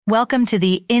Welcome to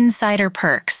the Insider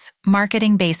Perks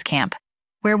Marketing Basecamp,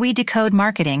 where we decode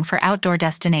marketing for outdoor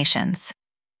destinations.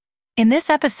 In this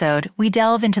episode, we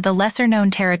delve into the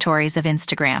lesser-known territories of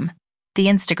Instagram, the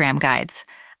Instagram Guides,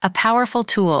 a powerful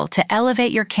tool to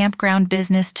elevate your campground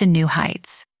business to new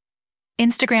heights.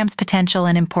 Instagram's potential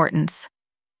and importance.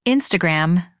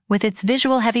 Instagram, with its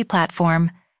visual-heavy platform,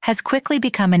 has quickly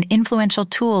become an influential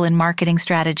tool in marketing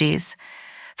strategies.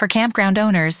 For campground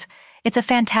owners, it's a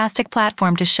fantastic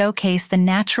platform to showcase the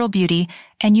natural beauty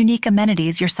and unique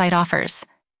amenities your site offers.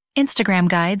 Instagram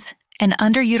Guides, an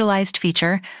underutilized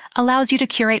feature, allows you to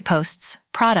curate posts,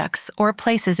 products, or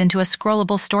places into a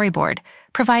scrollable storyboard,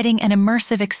 providing an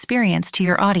immersive experience to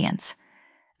your audience.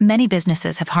 Many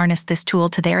businesses have harnessed this tool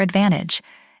to their advantage,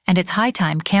 and it's high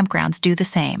time campgrounds do the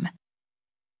same.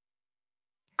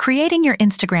 Creating your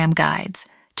Instagram Guides.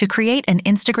 To create an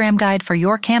Instagram guide for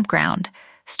your campground,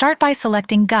 start by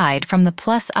selecting Guide from the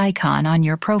plus icon on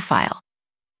your profile.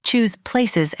 Choose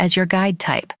Places as your guide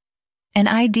type, an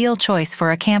ideal choice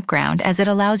for a campground as it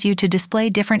allows you to display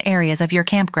different areas of your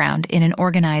campground in an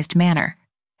organized manner.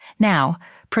 Now,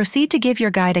 proceed to give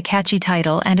your guide a catchy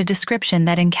title and a description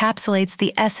that encapsulates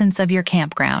the essence of your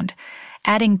campground.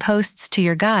 Adding posts to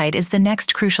your guide is the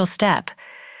next crucial step.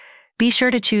 Be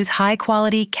sure to choose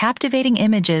high-quality, captivating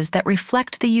images that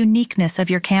reflect the uniqueness of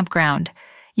your campground.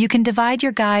 You can divide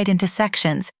your guide into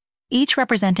sections, each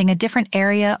representing a different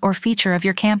area or feature of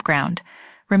your campground.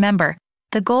 Remember,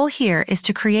 the goal here is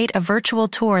to create a virtual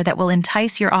tour that will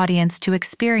entice your audience to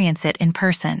experience it in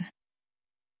person.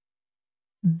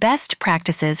 Best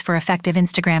practices for effective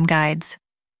Instagram guides.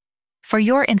 For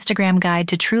your Instagram guide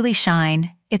to truly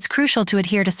shine, it's crucial to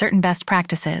adhere to certain best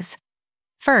practices.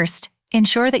 First,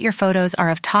 ensure that your photos are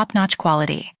of top-notch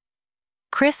quality.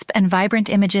 Crisp and vibrant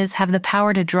images have the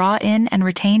power to draw in and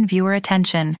retain viewer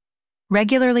attention.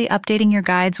 Regularly updating your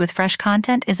guides with fresh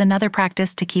content is another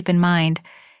practice to keep in mind.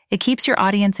 It keeps your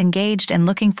audience engaged and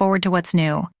looking forward to what's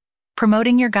new.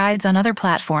 Promoting your guides on other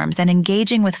platforms and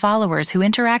engaging with followers who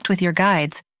interact with your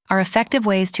guides are effective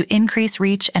ways to increase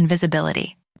reach and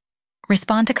visibility.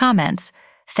 Respond to comments,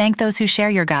 thank those who share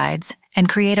your guides, and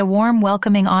create a warm,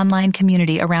 welcoming online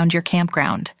community around your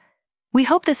campground. We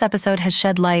hope this episode has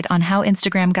shed light on how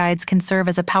Instagram guides can serve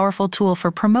as a powerful tool for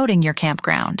promoting your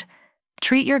campground.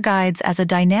 Treat your guides as a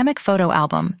dynamic photo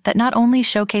album that not only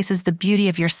showcases the beauty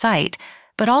of your site,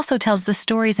 but also tells the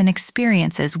stories and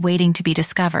experiences waiting to be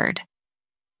discovered.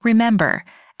 Remember,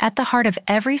 at the heart of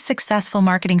every successful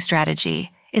marketing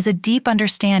strategy is a deep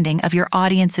understanding of your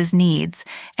audience's needs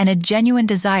and a genuine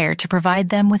desire to provide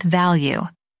them with value.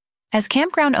 As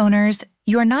campground owners,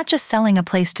 you are not just selling a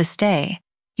place to stay,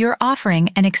 you're offering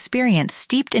an experience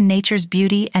steeped in nature's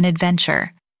beauty and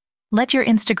adventure. Let your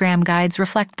Instagram guides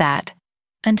reflect that.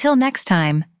 Until next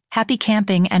time, happy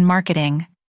camping and marketing.